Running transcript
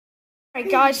Alright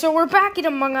guys, so we're back at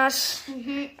Among Us.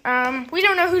 We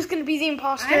don't know who's going to be the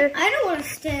imposter. I don't want to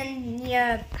stand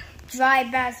near Dry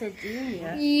Bassett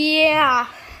Jr. Yeah.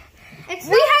 We had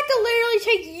to literally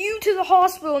take you to the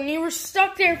hospital and you were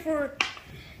stuck there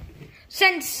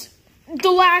since the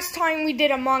last time we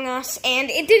did Among Us, and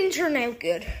it didn't turn out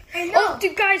good. I know. Oh,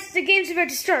 dude, guys, the game's about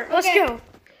to start. Let's go.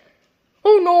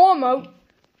 Oh no, I'm out.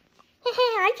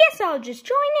 I guess I'll just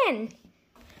join in.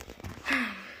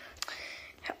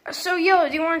 So, Yellow,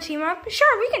 do you want to team up?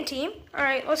 Sure, we can team. All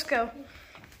right, let's go.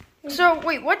 So,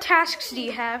 wait, what tasks do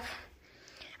you have?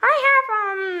 I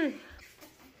have,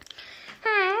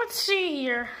 let's see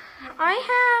here. I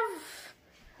have,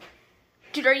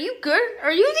 dude, are you good?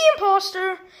 Are you the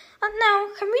imposter? No,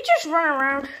 can we just run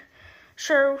around?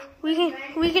 Sure, we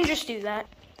can just do that.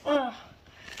 I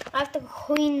have to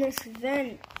clean this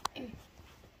vent. Ew!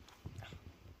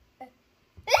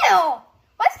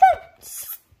 What's that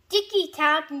sticky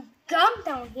tacky gum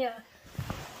down here?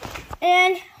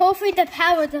 And hopefully the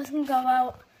power doesn't go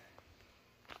out.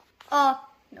 No.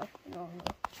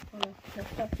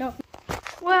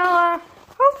 Well,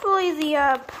 hopefully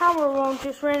the power won't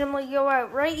just randomly go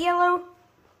out, right, Yellow?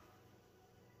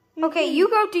 Okay, you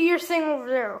go do your thing over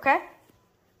there, okay?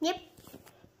 Yep.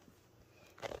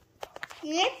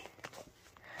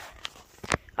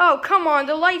 Oh, come on,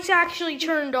 the lights actually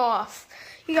turned off.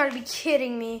 You gotta be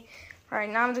kidding me. Alright,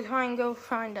 now I'm gonna try and go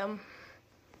find them.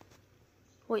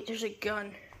 Wait, there's a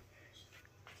gun.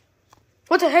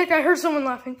 What the heck? I heard someone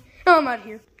laughing. Oh, I'm out of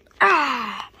here.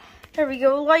 Ah! There we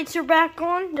go. Lights are back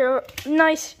on. They're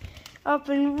nice up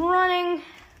and running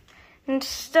and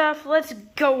stuff. Let's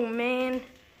go, man.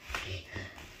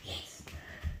 Yes.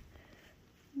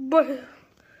 What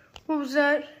was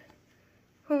that?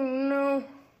 Oh, no.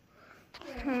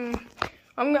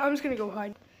 I'm just gonna go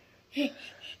hide. Wait,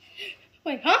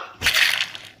 huh?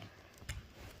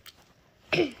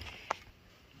 Okay,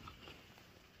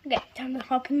 time to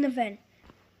hop in the vent.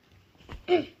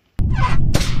 I'm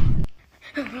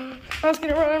just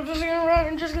gonna run, I'm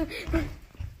just gonna... Dude,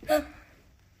 look,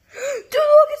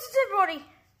 it's a dead body!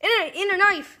 In a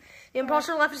knife! The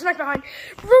imposter left his knife behind.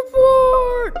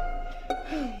 Report!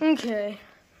 Okay.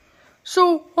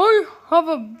 So, I have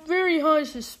a very high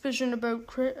suspicion about,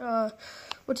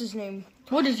 what's his name?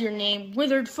 What is your name?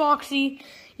 Withered Foxy.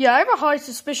 Yeah, I have a high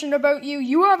suspicion about you.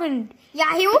 You haven't...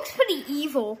 Yeah, he looks pretty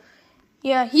evil.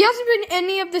 Yeah, he hasn't been in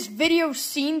any of this video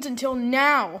scenes until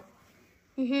now.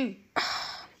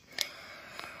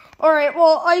 Alright,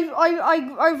 well,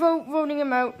 I vote voting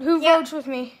him out. Who votes with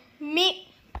me? Me.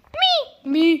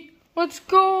 Let's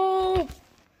go.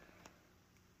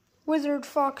 Withered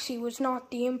Foxy was not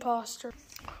the imposter.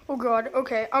 Oh god,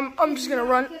 okay, I'm just gonna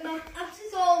run.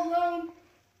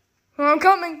 I'm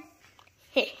coming.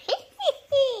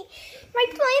 My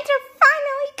planes are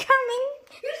finally coming.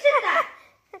 You said that.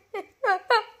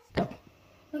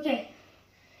 Okay.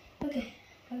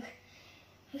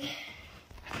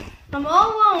 I'm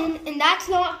all alone, and that's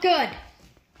not good.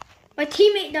 My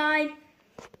teammate died.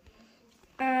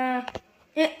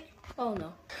 Oh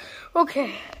no.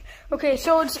 Okay,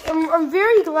 so I'm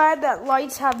very glad that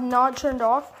lights have not turned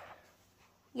off.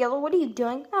 Yellow, what are you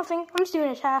doing? Nothing. I'm just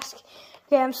doing a task.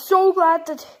 Okay, I'm so glad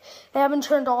that they haven't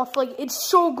turned off. Like, it's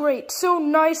so great, so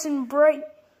nice and bright.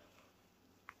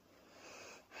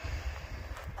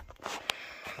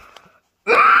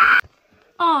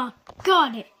 Oh,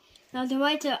 got it. Now the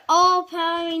lights are all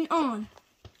powering on.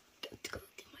 Got to go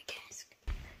to my desk.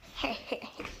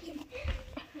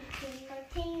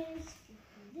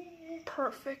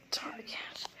 Perfect target.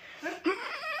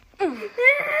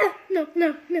 No.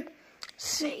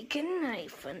 Say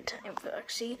goodnight, fun time,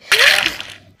 Foxy.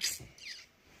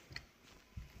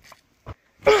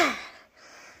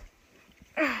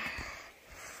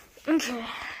 Okay.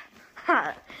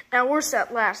 Now, where's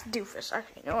that last doofus? I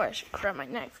know I should grab my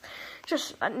knife.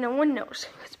 Just that no one knows.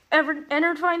 If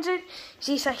Ennard finds it,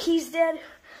 sees that he's dead,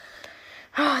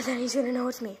 then he's gonna know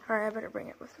it's me. Alright, I better bring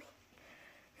it with me.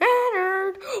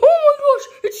 Ennard! Oh my gosh,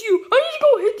 it's you! I need to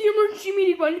go hit the emergency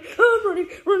meeting button. I'm running.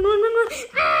 Run.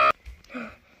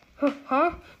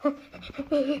 Huh? I'm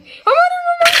running.